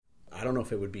I don't know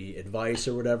if it would be advice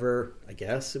or whatever, I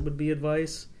guess it would be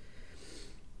advice,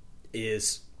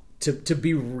 is to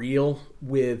be real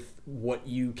with what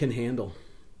you can handle.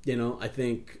 I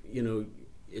think,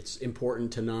 it's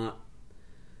important to not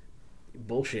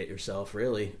bullshit yourself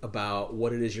really about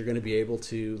what it is you're going to be able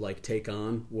to like take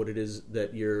on, what it is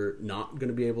that you're not going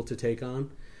to be able to take on,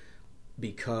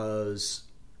 because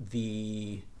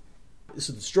the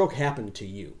stroke happened to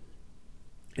you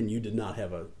and you did not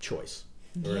have a choice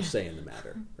or a say in the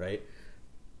matter, right?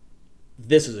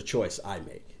 This is a choice I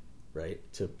make, right?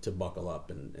 To buckle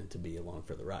up and to be along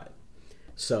for the ride.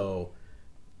 So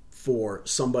for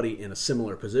somebody in a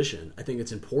similar position, I think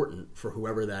it's important for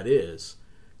whoever that is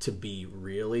to be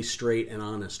really straight and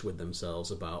honest with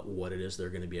themselves about what it is they're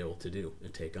going to be able to do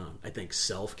and take on. I think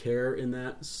self-care in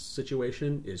that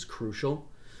situation is crucial.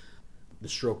 The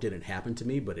stroke didn't happen to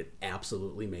me, but it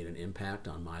absolutely made an impact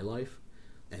on my life.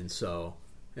 And so,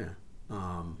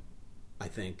 I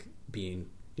think being,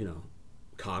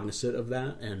 cognizant of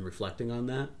that and reflecting on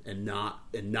that and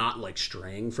not like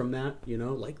straying from that,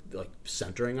 like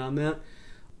centering on that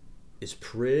is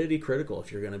pretty critical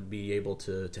if you're going to be able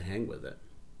to hang with it.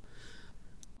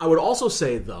 I would also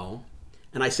say, though,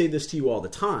 and I say this to you all the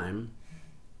time,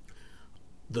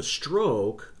 the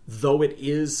stroke, though it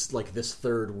is like this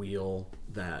third wheel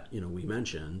that, we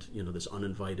mentioned, this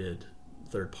uninvited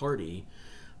third party,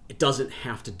 it doesn't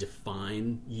have to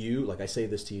define you. Like I say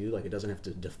this to you, like it doesn't have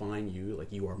to define you,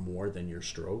 like you are more than your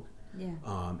stroke. Yeah.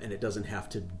 And it doesn't have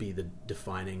to be the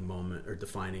defining moment or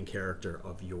defining character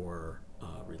of your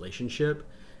relationship.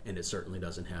 And it certainly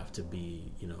doesn't have to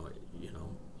be,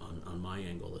 on my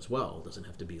angle as well. It doesn't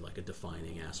have to be like a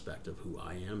defining aspect of who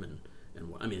I am and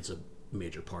what, I mean, it's a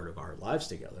major part of our lives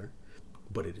together,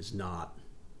 but it is not,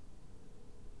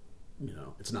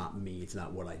 it's not me, it's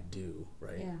not what I do,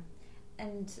 right? Yeah.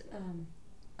 And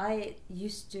I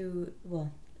used to,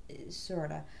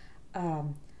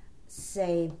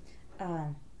 say,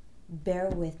 bear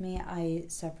with me, I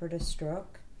suffered a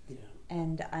stroke,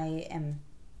 and I am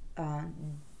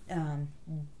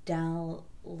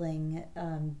dialing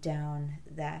down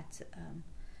that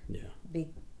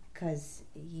because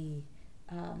he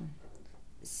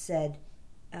said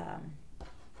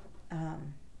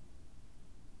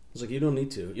it's like you don't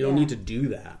need to. You don't need to do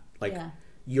that. Like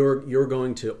you're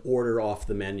going to order off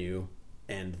the menu,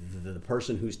 and the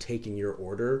person who's taking your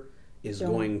order is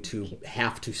going to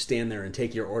have to stand there and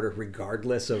take your order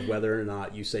regardless of whether or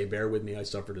not you say, bear with me, I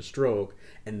suffered a stroke,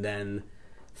 and then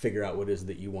figure out what it is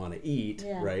that you want to eat,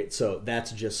 right? So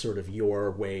that's just sort of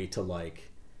your way to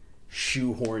like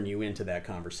shoehorn you into that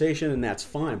conversation, and that's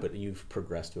fine, but you've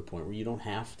progressed to a point where you don't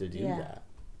have to do that.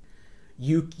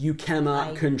 You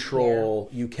cannot control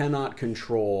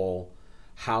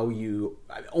how you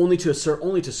only to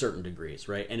certain degrees,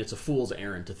 right? And it's a fool's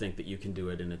errand to think that you can do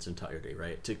it in its entirety,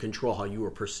 right? To control how you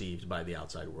are perceived by the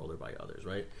outside world or by others,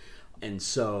 right? And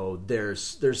so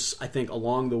there's I think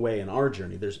along the way in our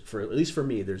journey, at least for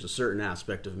me, there's a certain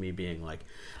aspect of me being like,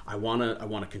 I want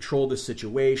to control this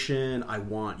situation. I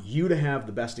want you to have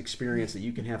the best experience that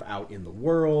you can have out in the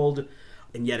world.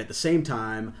 And yet at the same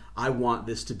time, I want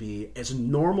this to be as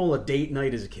normal a date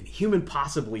night as it can human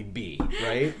possibly be,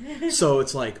 right? So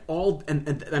it's like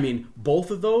and I mean, both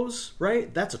of those,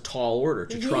 right? That's a tall order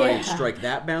to try and strike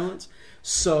that balance.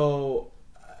 So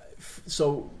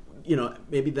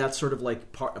maybe that's sort of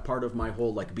like part of my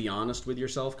whole like be honest with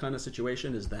yourself kind of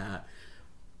situation, is that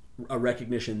a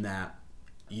recognition that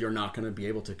you're not going to be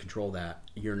able to control that.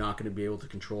 You're not going to be able to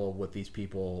control what these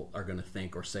people are going to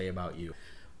think or say about you.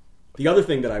 The other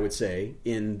thing that I would say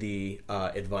in the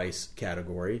advice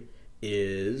category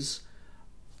is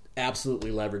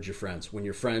absolutely leverage your friends. When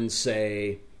your friends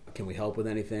say, can we help with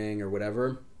anything or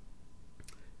whatever?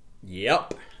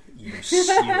 Yep. You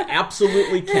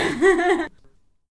absolutely can.